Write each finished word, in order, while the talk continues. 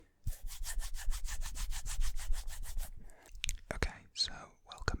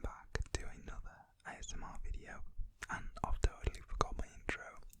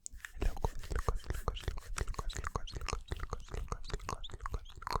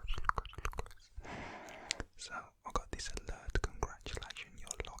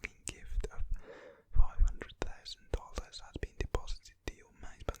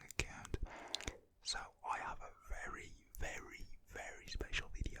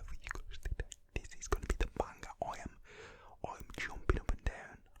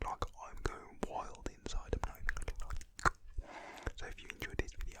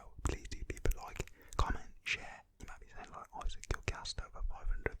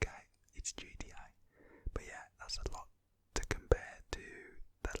this GTA. But yeah, that's a lot to compare to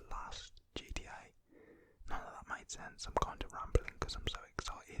the last GTA. None of that made sense. I'm kind of rambling because I'm so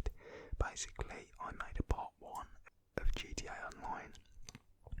excited. Basically, I made a part 1 of GTA Online.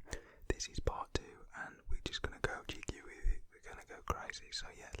 This is part 2, and we're just gonna go jiggy with it. We're gonna go crazy. So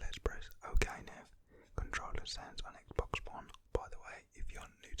yeah, let's press OK now. Controller sounds on Xbox One, by the way, if you're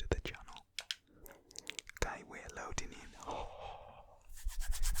new to the channel. Okay, we're loading in. Oh,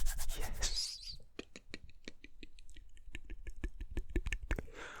 yes.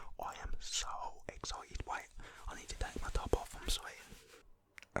 I am so excited. Wait, I need to take my top off. I'm sweating.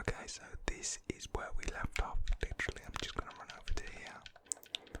 Okay, so this is where we left off. Literally, I'm just gonna run over to here.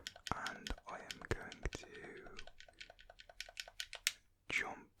 And I am going to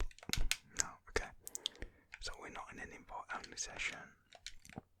jump. No, okay. So we're not in an invite only session.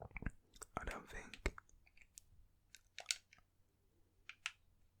 I don't think.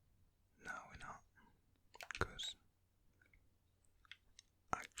 No, we're not. Because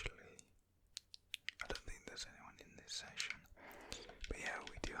actually, I don't think there's anyone in this session. But yeah,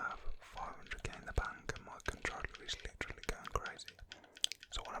 we do have 500k in the bank, and my controller is literally going crazy.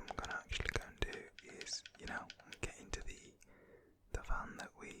 So what I'm gonna actually go and do is, get into the van that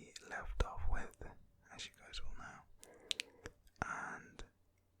we left off with, as you guys all know, and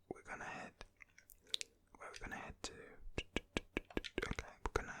we're gonna head. Where we're gonna head to? Okay,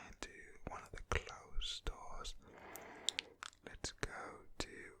 we're gonna head to one of the closed stores. Let's go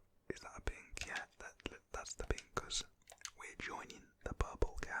to. Is that a pink? Yeah, that's the pink, because we're joining the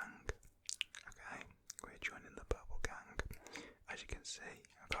Purple Gang. Okay, we're joining the Purple Gang. As you can see,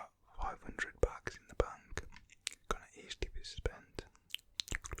 I've got 500 bucks in the bank. Gonna easily be spent.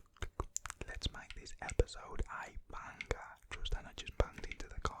 Let's make this episode a banger. Trust and I just banged into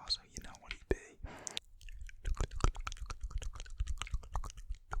the car, so you know what it be.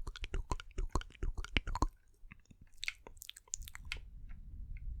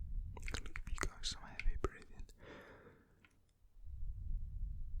 I'm gonna give you guys some heavy breathing.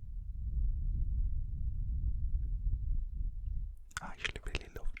 I actually really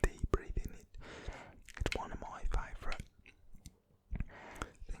love deep breathing. It's one of my favourite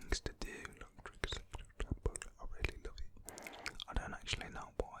things to do. I really love it. I don't actually know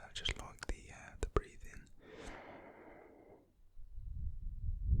why. I just like the breathing.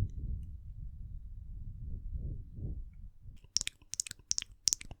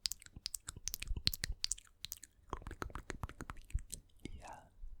 Ear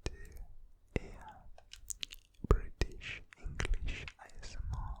to ear, British English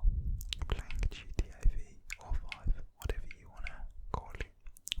ASMR, playing GTA V or 5, whatever you wanna call it,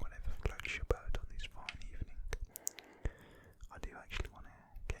 whatever floats your boat on this fine evening. I do actually wanna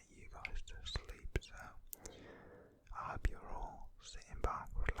get you guys to sleep, so I hope you're all sitting back,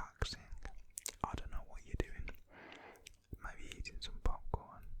 relaxing. I don't know what you're doing. Maybe eating some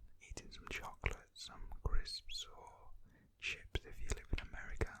popcorn, eating some chocolate, some crisps or chips if you live in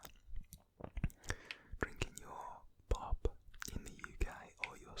America. Drinking your pop in the UK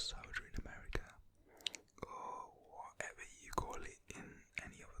or your soda in America, or whatever you call it in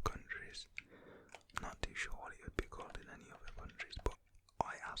any other countries. Not too sure what it would be called in any other countries, but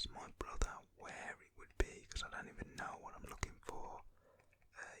I asked my brother where it would be because I don't even know what I'm looking for.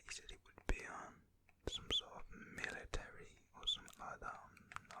 He said it would be on some sort of military or something like that.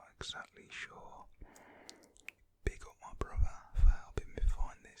 I'm not exactly sure. Big up my brother for helping me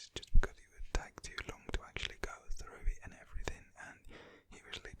find this, just because it would take too long to actually go through it and everything, and he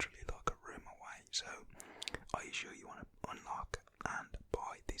was literally like a room away. So, are you sure you want to unlock and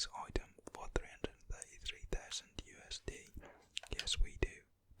buy this item for 333,000 USD? Yes, we do.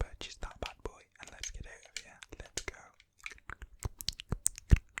 Purchase that bad boy and let's get out of here. Let's go.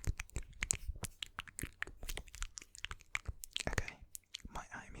 Okay, my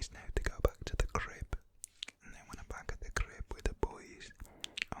aim is now to go back to the crib, and then when I'm back at the crib with the boys,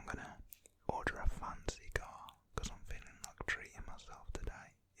 I'm gonna order a fancy car because I'm feeling like treating myself today.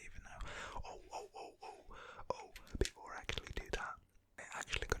 Even though, before I actually do that, I'm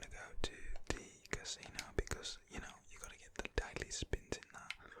actually gonna go to the casino because you gotta get the daily spins in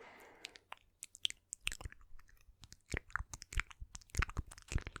that.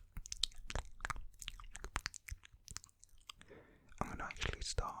 I'm gonna actually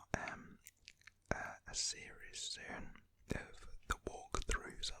start a series soon of the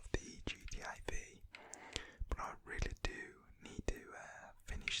walkthroughs of the GTA V, but I really do need to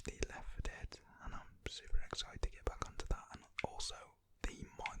finish the Left 4 Dead, and I'm super excited to get back onto that. And also the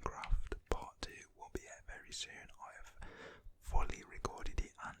Minecraft Part 2 will be out very soon. I have fully recorded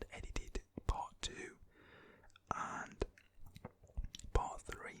it and edited Part 2, and Part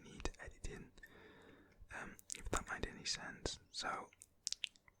 3 need editing. editing. If that made any sense. So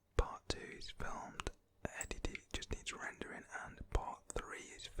part 2 is filmed, edited, it just needs rendering, and part 3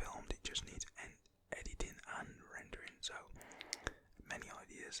 is filmed, it just needs editing and rendering. So many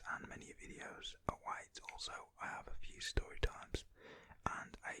ideas and many videos await. Also, I have a few story times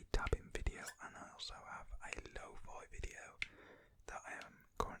and a tapping video, and I also have a lo-fi video that I am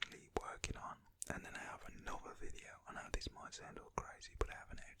currently working on, and then I have another video. I know this might sound all crazy, but I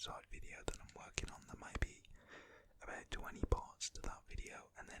have an outside video that I'm working on that might be about 20 parts to that video,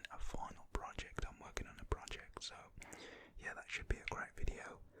 and then a final project. I'm working on a project, so yeah, that should be a great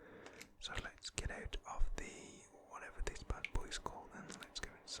video. So let's get out of the whatever this bad boy's called, and let's go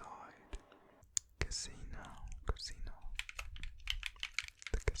inside. Casino, casino,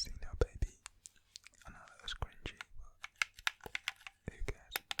 the casino, baby. I know that was cringy, but who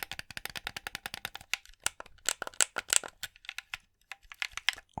cares?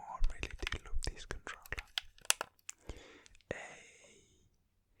 Oh, I really do love this controller. Hey,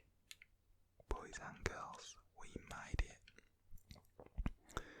 boys and girls, we made it.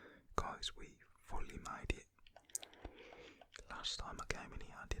 Guys, we fully made it. Last time I came in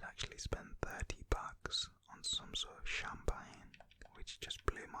here, I did actually spend 30 bucks on some sort of champagne, which just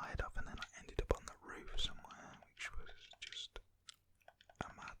blew my head off, and then I ended up on the roof somewhere, which was just a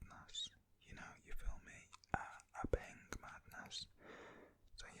madness. You know, you feel me? A bang madness.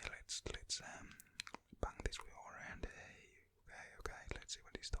 So yeah, let's bang this wheel around. Hey, okay, let's see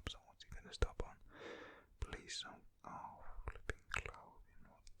what he stops on. What's he gonna stop on? Please don't. Oh, flipping clothing.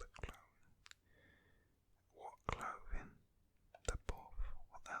 What the clothing? What clothing? The buff.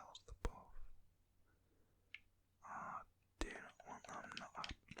 What the hell's the buff? Ah, do not want. I'm not up.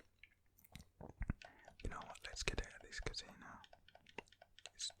 You know what? Let's get out of this casino.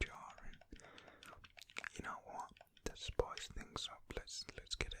 It's jarring. You know what? To spice things up, let's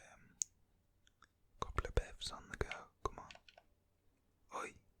get a couple of bevs on the go. Come on. Oi,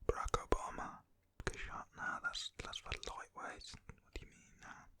 Barack Obama. Good shot. Nah, that's for lightweights. What do you mean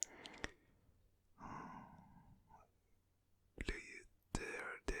now? Blue you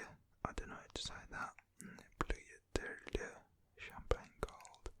there. I don't know how to say that. Blue you there. Champagne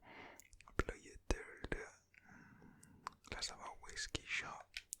gold. Blue you there. Let's have a whiskey shot.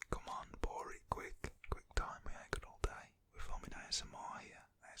 Come on, Bori, quick time. We ain't got all day. We're filming ASMR here.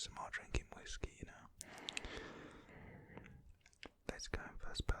 ASMR drinking whiskey, you know. Let's go in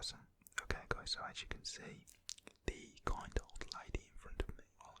first person. Okay, guys, so as you can see, the kind old lady in front of me,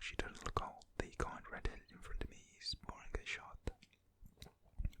 well, she doesn't look old, the kind redheaded in front of me is pouring a shot.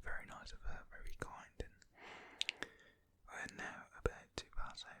 Very nice of her, very kind, and we're now about to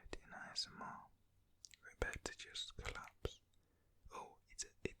pass out in ASMR. We're about to just collapse. Oh, it's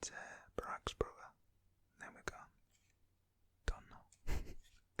Barack's brother. There we go. Done now.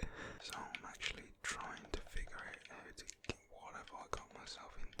 So I'm actually trying to figure out how to get what have I got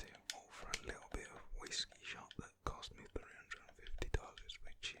myself into, all for a little bit of whiskey shot that cost me $350,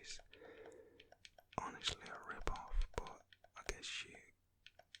 which is honestly a rip-off, but I guess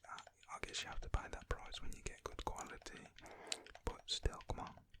you have to pay that price when you get good quality. But still, come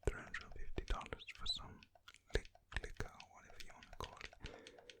on, $350 for some liquor or whatever you want to call it.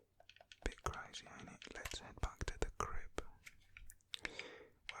 Bit crazy, ain't it? Let's head back to the crib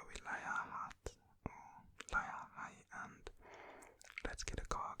where we lay our hat, and let's get a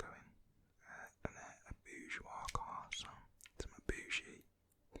car going. A bourgeois car, so it's my bougie.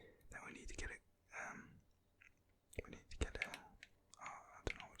 Then we need to get I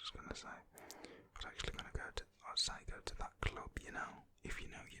don't know what I was gonna say. I was actually gonna go to that club, you know. If you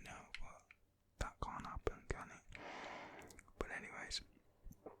know, you know, but that can't happen, can it? But anyways,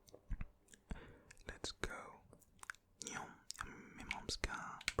 let's go. My mum's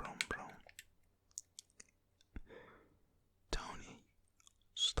car, brum. Tony,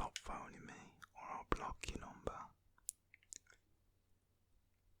 stop phoning me or I'll block your number.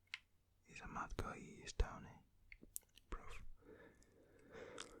 He's a mad guy, he is, Tony. Bruv.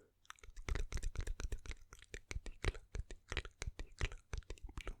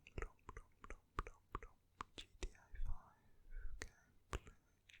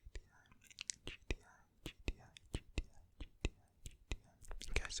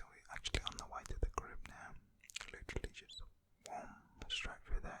 Okay, so we're actually on the way to the crib now. Literally just straight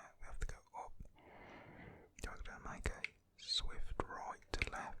through there. We have to go up. We're going to make a swift right to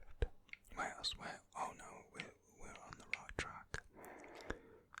left. Wait, I swear. Oh no, we're on the right track.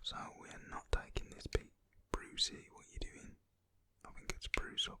 So we're not taking this big Brucey. What are you doing? I think it's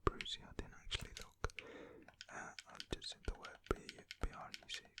Bruce or Brucey. I didn't actually look. I just said the word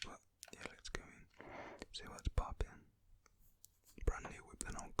B-R-U-C. But yeah, let's go in. See what's popping. Brand new whip,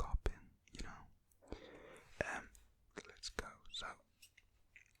 then old copping.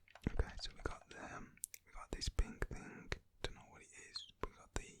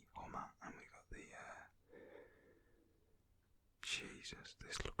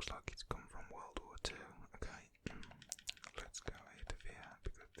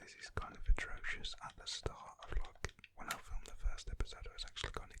 nervous at the start of like when I filmed the first episode. I was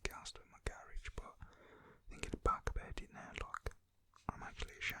actually kind of gassed with my garage, but thinking back about it now, like I'm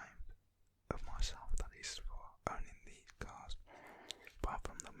actually ashamed of myself, that is, for owning these cars. Apart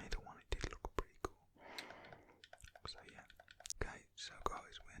from the middle one, it did look pretty cool. So yeah. Okay, so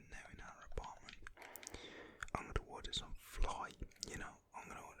guys, we're now in our apartment. I'm gonna order some fly, I'm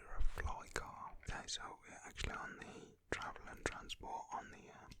gonna order a fly car. Okay, so we're actually on the travel and transport on the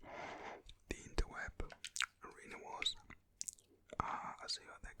interweb arena wars. I see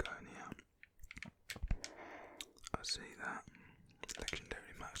what they're going here. I see that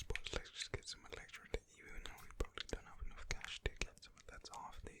legendary motorsports. Let's just get some electric, even though we probably don't have enough cash to get something that's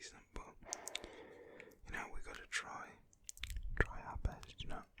half decent, but we gotta try our best,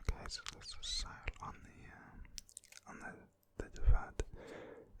 Okay, so let's just sail on the Devad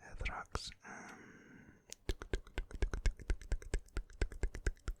tracks.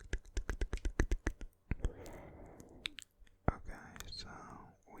 Okay, so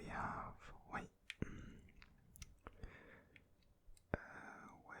we have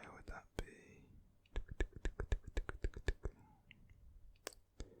where would that be?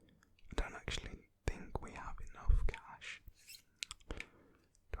 I don't actually think we have enough cash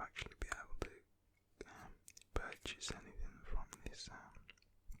to actually be able to purchase anything from this.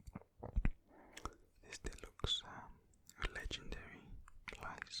 This deluxe legendary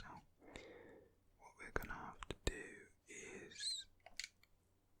place. So what we're gonna have to do is,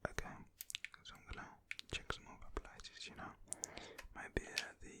 okay, so I'm gonna check some other places. Maybe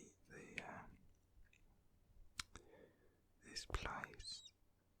this place,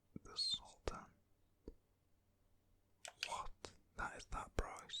 the Sultan. What? That is that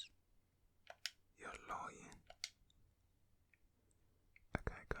price? You're lying.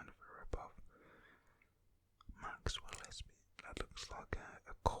 Okay, kind of a rip-off. Maxwell SB. That looks like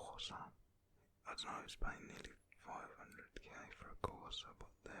a Corsa. I don't know, it's paying nearly 500k for a Corsa,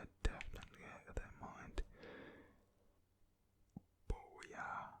 but they're definitely out of their mind.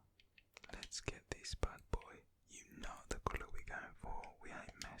 Booyah. Let's get this bad boy. You know the colour we're going for. We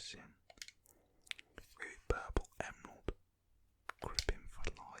ain't messing. With purple emerald. Gripping for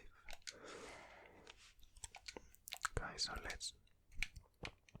life. Okay, so let's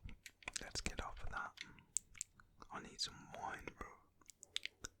get off of that. I need some wine, bro.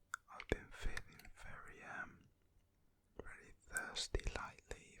 I've been feeling very thirsty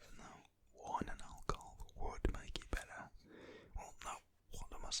lately, even though wine and alcohol would make it better. Well, no,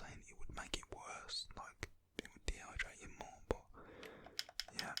 what am I saying? It would make it worse. Like, it would dehydrate you more, but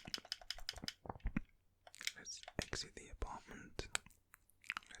yeah. Let's exit the apartment.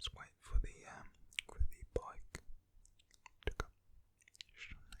 Let's wait for the bike to come.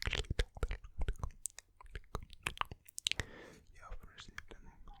 You have received an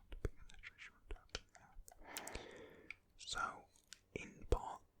email to begin the treasure. So, in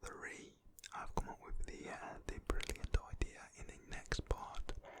part 3, I've come up with the brilliant idea in the next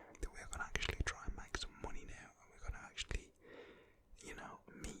part that we're gonna actually try and make some money now, and we're gonna actually,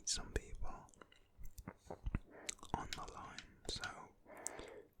 meet some people on the line. So,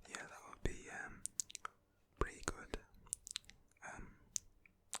 yeah, that would be pretty good.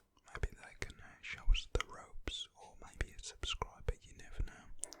 Maybe they can show us the ropes, or maybe a subscriber, you never know.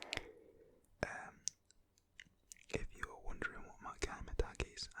 If you are wondering what my gamer tag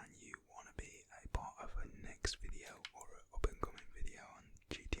is and you want to be a part of a next video or an up and coming video on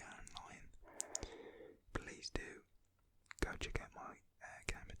GTA Online, please do go check out my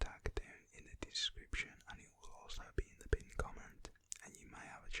gamer tag down in the description, and it will also be in the pinned comment, and you may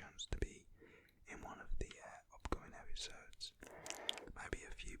have a chance to be in one of the upcoming episodes. Maybe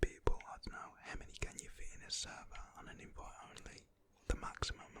a few people, I don't know, how many can you fit in a server on an invite only? The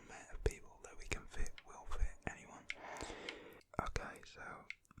maximum amount of people that we can fit will fit anyone. Okay, so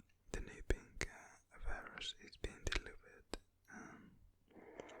the new pink virus is being delivered.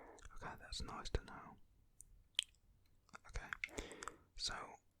 Okay, that's nice to know. Okay, so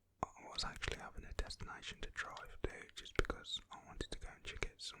I was actually having a destination to drive to, just because I wanted to go and check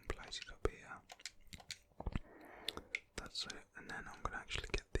out some places up here. That's it, and then I'm gonna actually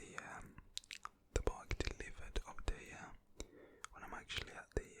get the bike delivered up to here when I'm actually at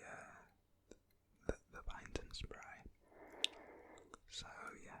the paint and spray. So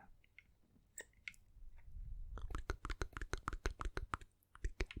yeah.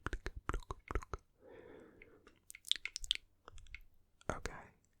 Okay.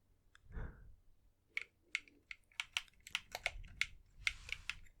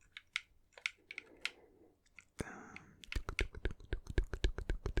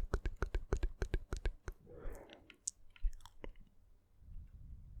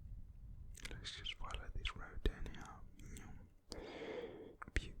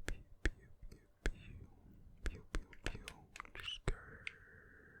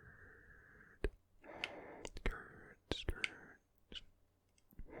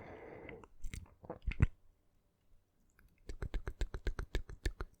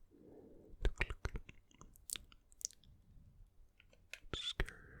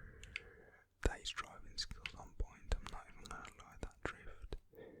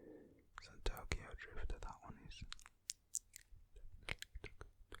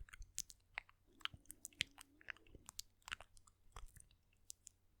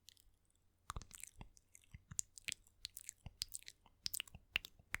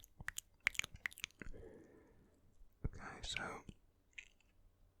 so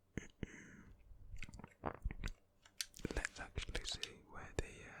let's actually see where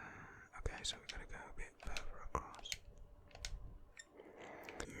the okay, so we gotta go a bit further across.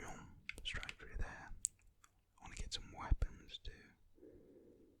 Straight through there. I want to get some weapons too.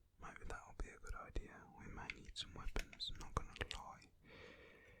 Maybe that'll be a good idea. We may need some weapons, I'm not gonna lie.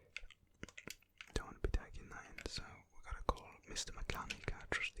 Don't want to be taking that in, so we gotta call Mr. Mechanic, I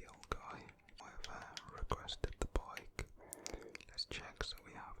trust the old guy. I've requested the bike. Let's check. So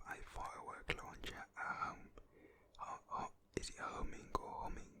we have a firework launcher. Is it homing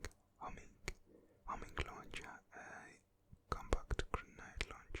or humming? Humming launcher. A compact grenade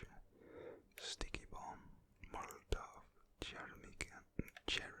launcher. Sticky bomb. Molotov. Jeremy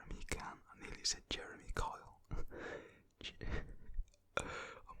can. I nearly said Jeremy Kyle.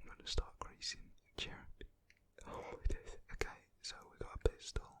 I'm gonna start greasing Jeremy. Oh my days. Okay, so we got a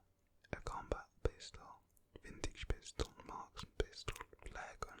pistol, a combat pistol, vintage pistol, marksman pistol,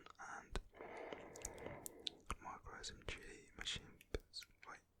 flare gun, and micro SMG, machine pistol,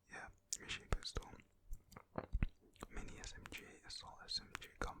 mini SMG, assault SMG,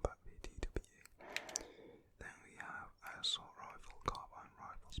 combat VTW. Then we have assault rifle, carbine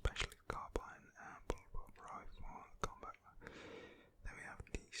rifle, specialist carbine, bullet rifle, combat. Then we have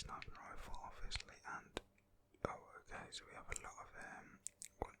the sniper rifle, obviously, and oh, okay, so we have a lot of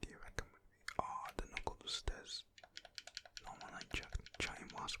what do you reckon would be? The knuckle dusters. No one ain't chatting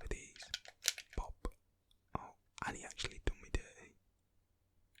whilst with these. Pop. Oh, and he actually done me dirty.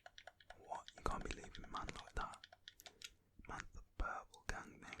 What? You can't be leaving man like that. Man's the purple gang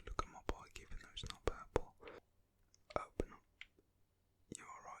now. Look at my bike, even though it's not purple. Open up. You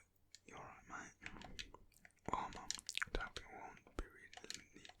alright? You alright, mate? Armour. Don't be won't be really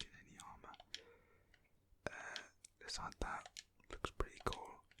needing any armour. Let's add that. Looks pretty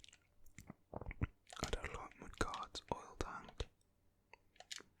cool. I don't like mud guards. Oil tank.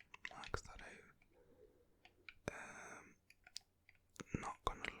 Max that out. Not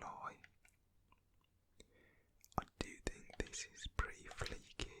gonna lie. I do think this is pretty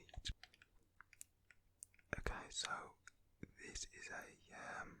fleeky. Okay, so this is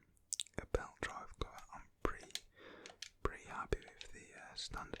a belt drive car. I'm pretty happy with the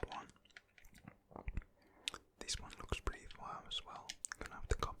standard one. This one looks pretty fire as well. Gonna have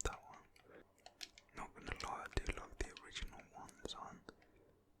to cop that one. Not gonna lie, I do love the original ones on.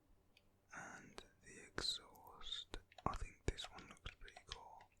 And the exhaust. I think this one looks pretty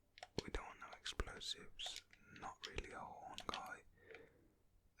cool. We don't want no explosives. Not really a horn guy.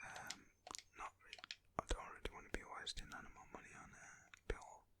 Not really. I don't really want to be wasting any more money on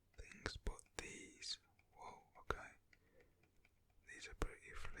little things, but these. Whoa, okay. These are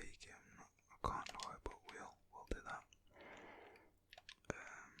pretty fleeky. I can't lie, but we'll do that.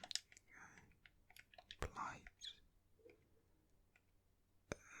 Lights.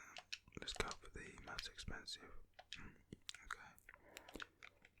 Let's go for the most expensive. Okay.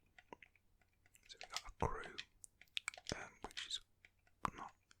 So we got a crew, which is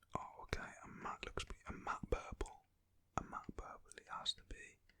not. Oh, okay. A matte looks pretty. A matte purple. A matte purple. It has to be.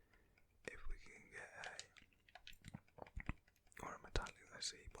 If we can get or a metallic.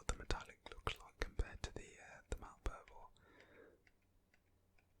 Let's see what the metallic looks like compared to the matte purple.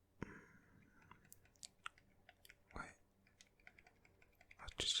 Wait, I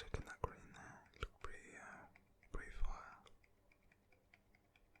was just checking that green there. It looked pretty fire.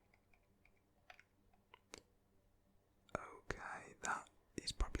 Okay, that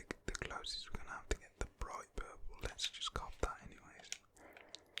is probably the closest we're gonna have to get the bright purple. Let's just cop that anyways.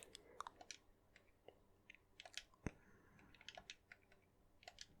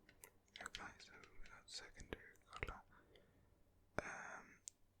 Okay, so we got secondary colour.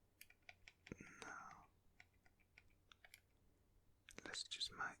 No. Let's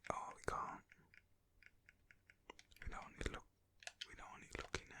just make. Oh, we can't. We don't need look. We don't need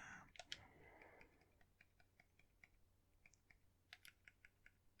looking now.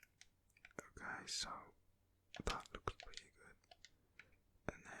 Okay, so that looks pretty good.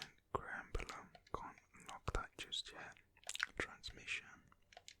 And then Gramblum, can't unlock that just yet. Transmission.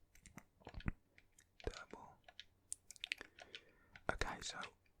 Double. Okay, so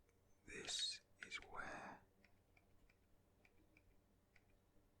this is where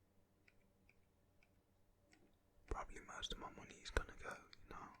probably most of my money is gonna go,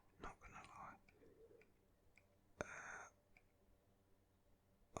 not gonna lie.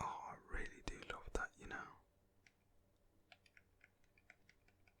 Oh, I really do love that,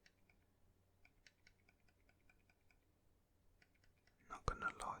 Not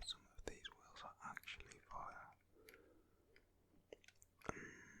gonna lie, some of these wheels are actually fire.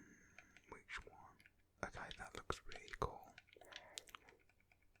 Which one? Okay, that looks really cool.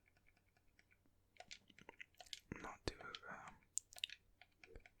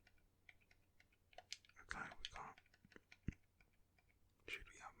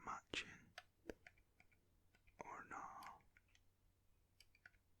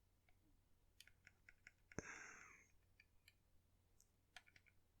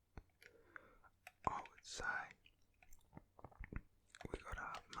 say we gotta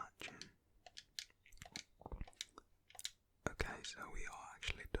have matching. Okay, so we are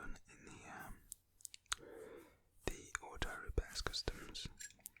actually done in the auto repairs customs,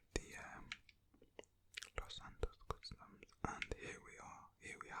 the Los Santos customs, and here we are.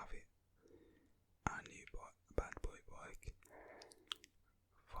 Here we have it. Our new bad boy bike.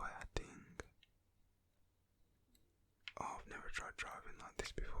 Fire Ting. Oh, I've never tried driving like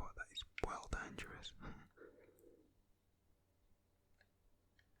this before. That is well dangerous.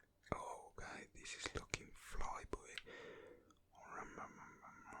 Oh, okay, this is looking fly, boy.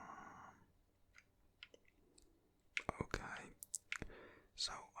 Okay,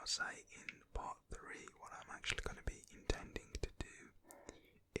 so I'll say in part 3, what I'm actually going to be intending to do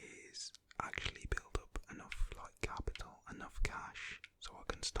is actually build up enough like capital, enough cash, so I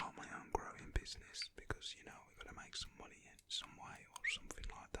can start my own growing business, because you know we've got to make some money in some way or something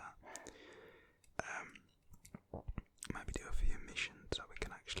like that. Maybe do a few missions so we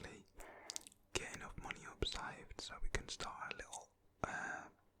can actually get enough money up saved so we can start our little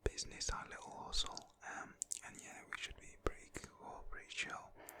business, our little hustle, and yeah, we should be pretty cool, pretty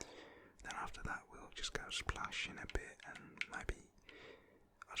chill. Then after that we'll just go splashing a bit and maybe,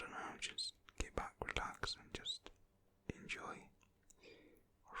 I don't know, just get back, relax and just enjoy.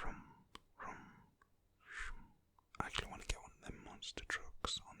 I actually want to get one of them monster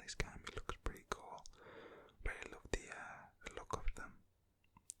trucks on this game. It looks pretty cool. Really love the look of them.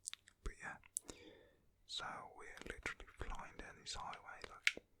 But yeah, so we're literally flying down this highway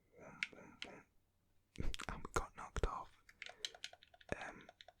like boom, boom, boom, and we got knocked off.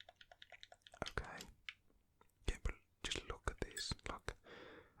 Okay, yeah, but just look at this. Look,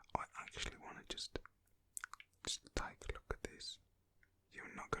 I actually want to just take a look at this. You're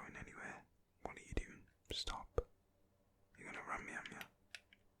not going anywhere. What are you doing? Stop. You're gonna run me, am you?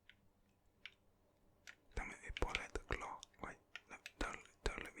 Don't let me pull out the clock. Wait, no,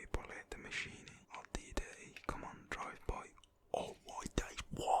 don't let me pull out the machine. I'll do you dirty. Come on, drive by. Oh my days,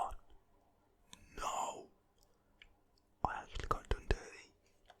 what? No! I actually got done dirty.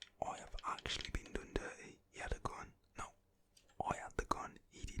 I have actually been done dirty. He had a gun. No, I had the gun.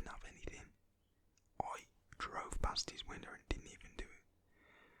 He didn't have anything. I drove past his window and didn't even do it.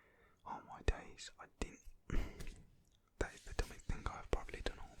 Oh my days, I didn't. That is the dumbest thing I've probably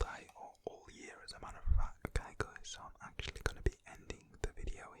done all day or all year, as a matter of fact. Okay guys, so I'm actually going to be ending the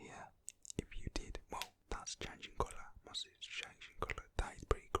video here. If you did, well, that's changing colour. Must it's changing colour. That is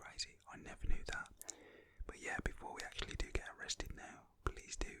pretty crazy. I never knew that. But yeah, before we actually do get arrested now,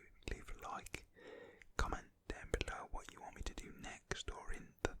 please do leave a like, comment down below what you want me to do next, or in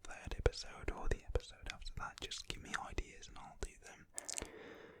the 3rd episode or the episode after that. Just give me ideas and I'll do them.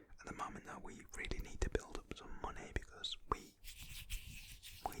 At the moment though, we really need to build up some money because we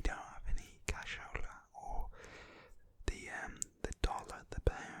don't have any cashola or the dollar, the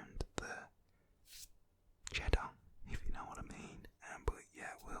pound, the cheddar, if you know what I mean. But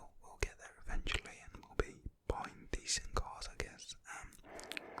yeah, we'll get there eventually and we'll be buying decent cars, I guess.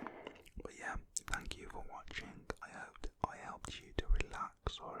 But yeah, thank you for watching. I hope I helped you to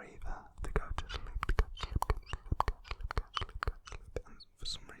relax or either to go to sleep, and for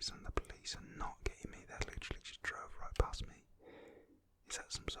some reason the police are not getting me. They literally just drove right past me. Is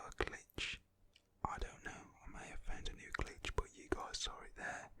that some sort of glitch? I don't know. I may have found a new glitch, but you guys saw it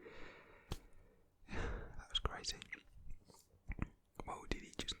there. That was crazy. Well, did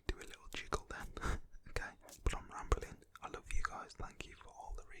he just do a little jiggle then? Okay, but I'm rambling. I love you guys. Thank you for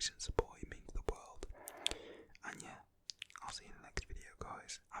all the recent support.